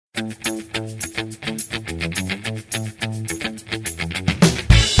Hello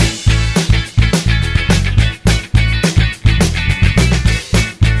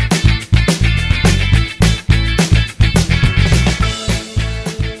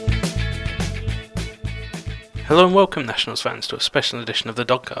and welcome, Nationals fans, to a special edition of the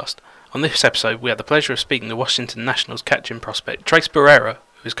Dogcast. On this episode, we had the pleasure of speaking to Washington Nationals catching prospect Trace Barrera,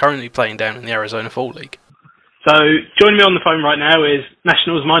 who is currently playing down in the Arizona Fall League. So, joining me on the phone right now is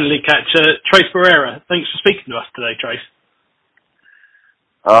Nationals minor league catcher Trace Barrera. Thanks for speaking to us today, Trace.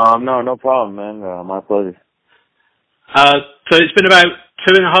 No problem, man. My pleasure. So it's been about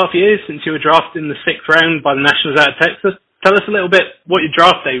 2.5 years since you were drafted in the 6th round by the Nationals out of Texas. Tell us a little bit what your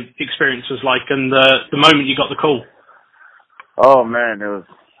draft day experience was like and the moment you got the call. Oh, man, it was,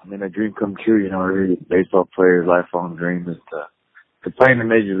 a dream come true. Every baseball player's lifelong dream is to play in the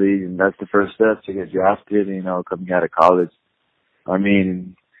major league, and that's the first step to get drafted, coming out of college. Like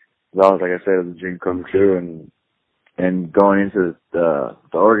I said, it was a dream come true, and going into the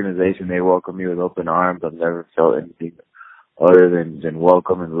organization, they welcomed me with open arms. I've never felt anything other than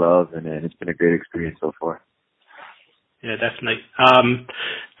welcome and love, and it's been a great experience so far. Yeah, definitely.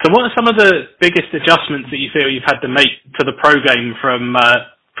 So what are some of the biggest adjustments that you feel you've had to make to the pro game from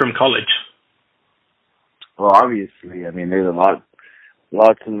college? Well, obviously, there's a lot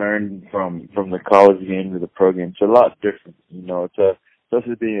to learn from the college game to the pro game. It's a lot different,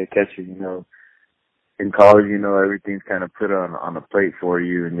 especially being a catcher, in college, everything's kind of put on a plate for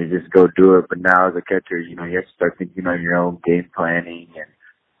you and you just go do it. But now as a catcher, you have to start thinking on your own game planning and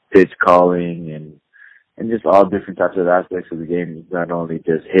pitch calling and just all different types of aspects of the game. Not only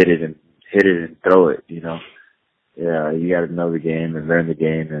just hit it and throw it, Yeah, you got to know the game and learn the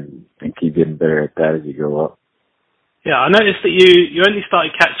game and keep getting better at that as you go up. Yeah, I noticed that you only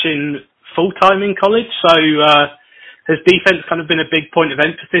started catching full-time in college, so has defense kind of been a big point of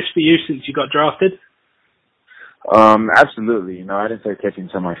emphasis for you since you got drafted? Absolutely. I didn't start catching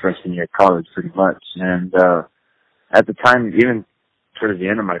until my freshman year of college pretty much. And at the time, even towards the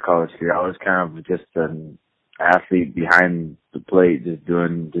end of my college career, I was kind of just an athlete behind the plate,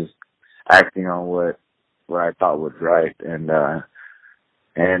 just acting on what I thought was right. And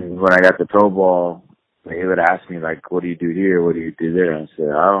when I got the pro ball, he would ask me, like, what do you do here? What do you do there? And I said,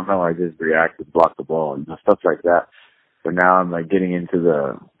 I don't know. I just react and block the ball and stuff like that. But now I'm getting into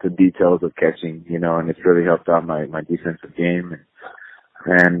the details of catching, and it's really helped out my defensive game.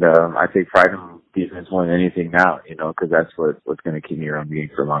 And I take pride in defense more than anything now, because that's what's going to keep me around the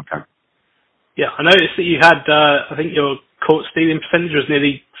game for a long time. Yeah, I noticed that you had, I think your caught stealing percentage was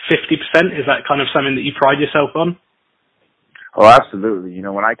nearly 50%. Is that kind of something that you pride yourself on? Oh, absolutely.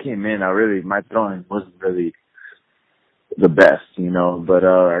 When I came in, my throwing wasn't really the best, but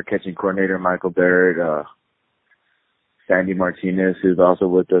our catching coordinator, Michael Barrett, Sandy Martinez, who's also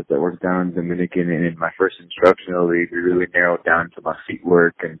with us that works down in Dominican, and in my first instructional league, we really narrowed down to my feet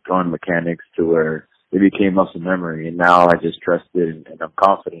work and throwing mechanics to where it became muscle memory. And now I just trust it, and I'm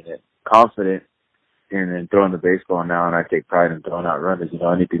confident in throwing the baseball now, and I take pride in throwing out runners.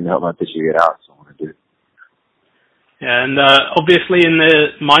 Anything to help my pitcher get out, so I want to do it. Yeah, and obviously in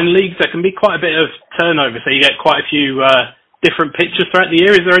the minor leagues, there can be quite a bit of turnover, so you get quite a few different pitchers throughout the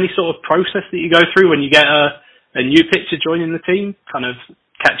year. Is there any sort of process that you go through when you get a new pitcher joining the team, kind of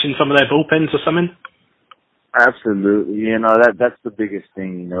catching some of their bullpens or something? Absolutely. That's the biggest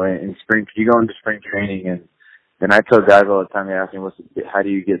thing, in spring. You go into spring training and I tell guys all the time, they ask me, how do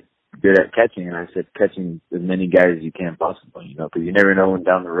you get good at catching? And I said, catching as many guys as you can possibly, because you never know when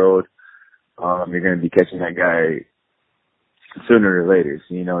down the road, you're going to be catching that guy sooner or later.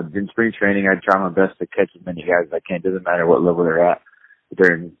 So, in spring training, I try my best to catch as many guys as I can. It doesn't matter what level they're at, if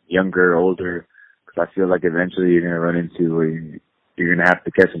they're younger, older, because I feel like eventually you're going to run into where you're going to have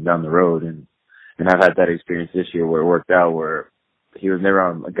to catch him down the road. And I've had that experience this year where it worked out, where a guy was never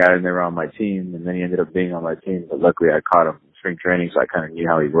on my team, and then he ended up being on my team. But luckily I caught him in spring training, so I kind of knew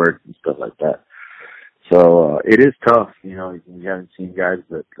how he worked and stuff like that. So it is tough, you haven't seen guys,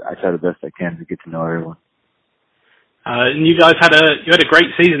 but I try the best I can to get to know everyone. And you guys had a great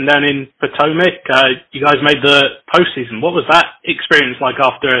season down in Potomac. You guys made the postseason. What was that experience like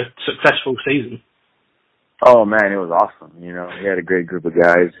after a successful season? Oh man, it was awesome. We had a great group of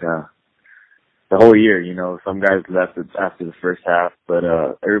guys. The whole year, some guys left after the first half, but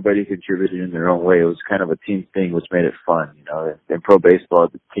everybody contributed in their own way. It was kind of a team thing, which made it fun. In pro baseball,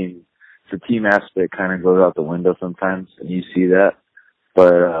 the team aspect kind of goes out the window sometimes, and you see that.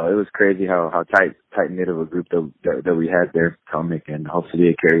 But it was crazy how tight-knit of a group that we had there in Potomac, and hopefully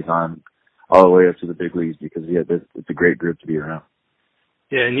it carries on all the way up to the big leagues because, it's a great group to be around.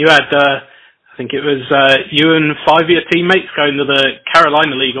 Yeah, and you had I think it was you and 5 of your teammates going to the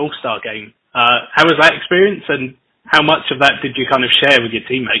Carolina League All-Star game. How was that experience, and how much of that did you kind of share with your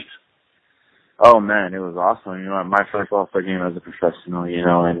teammates? Oh man, it was awesome. My first All-Star game as a professional,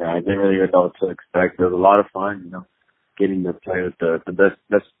 and I didn't really know what to expect. It was a lot of fun, getting to play with the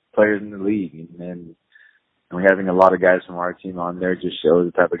best players in the league, and we're having a lot of guys from our team on there just shows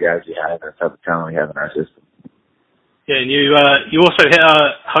the type of guys we have and the type of talent we have in our system. Yeah, and you also hit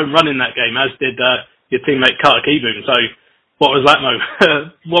a home run in that game, as did your teammate Carter Keyboom. So, what was that moment?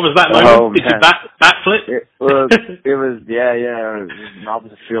 What was that moment? Oh, did you backflip? It was yeah. It was an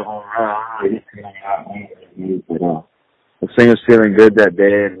opposite field home run. The thing was feeling good that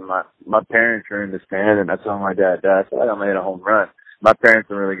day, and my parents were in the stand, and I told my dad, I feel like I'm gonna hit a home run. My parents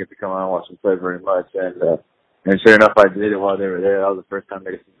didn't really get to come out and watch me play very much, and sure enough, I did it while they were there. That was the first time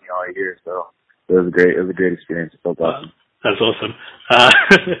they had seen me all year, so. It was a great experience. It felt awesome. That's awesome.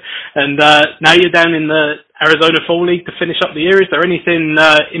 And now you're down in the Arizona Fall League to finish up the year. Is there anything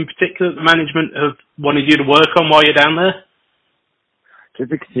in particular that the management have wanted you to work on while you're down there?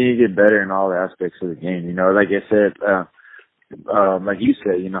 Just to continue to get better in all aspects of the game. Like I said, like you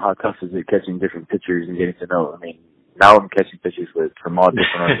said, how tough is it catching different pitchers and getting to know. I mean, now I'm catching pitchers from all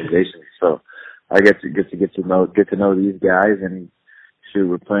different organizations, so I get to know these guys and. Shoot,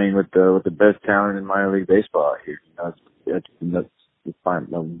 we're playing with the best talent in minor league baseball out here. It's fine.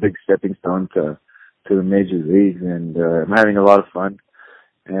 A big stepping stone to the major leagues, and I'm having a lot of fun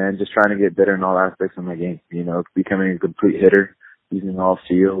and just trying to get better in all aspects of my game. Becoming a complete hitter, using all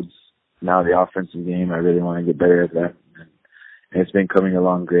fields. Now the offensive game, I really want to get better at that, and it's been coming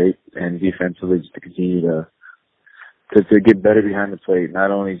along great. And defensively, just to continue to get better behind the plate,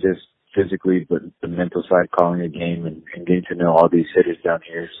 not only just physically, but the mental side, calling a game and getting to know all these hitters down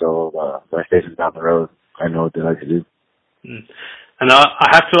here. So when I face them down the road, I know what they like to do. And I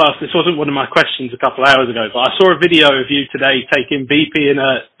have to ask, this wasn't one of my questions a couple of hours ago, but I saw a video of you today taking BP in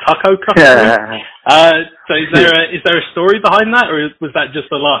a taco costume. So is there a story behind that, or was that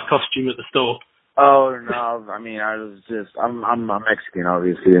just the last costume at the store? Oh no! I mean, I'm Mexican,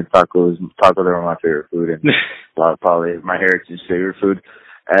 obviously, and tacos are my favorite food, and probably my heritage favorite food.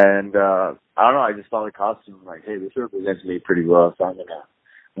 And I don't know, I just saw the costume like, hey, this represents me pretty well, so I'm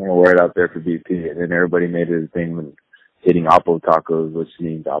gonna wear it out there for BP. And then everybody made it a thing when hitting Oppo tacos, which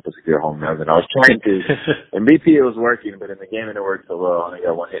means opposite your home runs. And I was trying to, in BP it was working, but in the game it didn't work so well. I only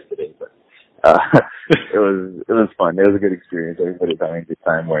got one hit today, but it was fun. It was a good experience. Everybody's having a good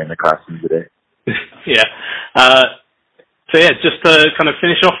time wearing the costume today. Yeah. So yeah, just to kind of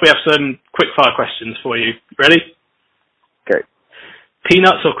finish off, we have some quick fire questions for you. Ready? Okay.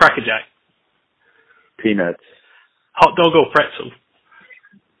 Peanuts or Cracker Jack? Peanuts. Hot dog or pretzel?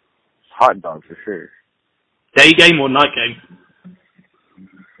 Hot dog for sure. Day game or night game?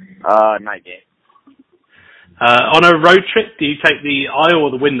 Night game. On a road trip, do you take the aisle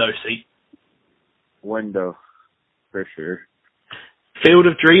or the window seat? Window, for sure. Field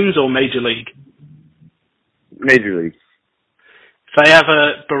of Dreams or Major League? Major League. If they have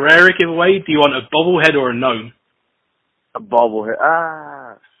a Barrera giveaway, do you want a bobblehead or a gnome? A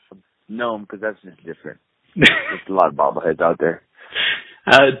bobblehead. Gnome, because that's just different. There's a lot of bobbleheads out there.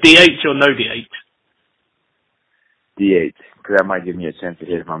 DH or no DH? DH, because that might give me a chance to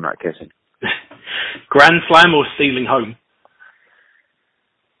hit if I'm not catching. Grand Slam or stealing home?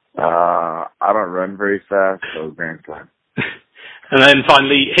 I don't run very fast, so Grand Slam. And then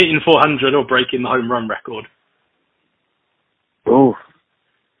finally, hitting 400 or breaking the home run record? Ooh.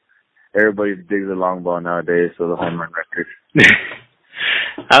 Everybody digs the long ball nowadays, so the home run record.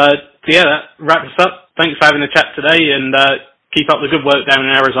 So yeah, that wraps us up. Thanks for having a chat today, and keep up the good work down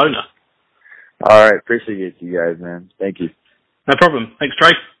in Arizona. All right, appreciate you guys, man. Thank you. No problem. Thanks,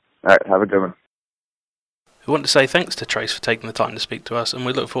 Trace. All right, have a good one. We want to say thanks to Trace for taking the time to speak to us, and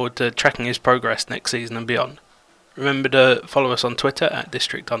we look forward to tracking his progress next season and beyond. Remember to follow us on Twitter at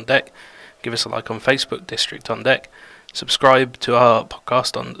District on Deck, give us a like on Facebook, District on Deck, subscribe to our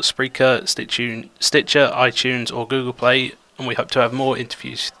podcast on Spreaker, Stitcher, iTunes or Google Play, and we hope to have more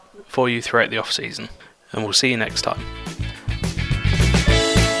interviews for you throughout the off-season. And we'll see you next time.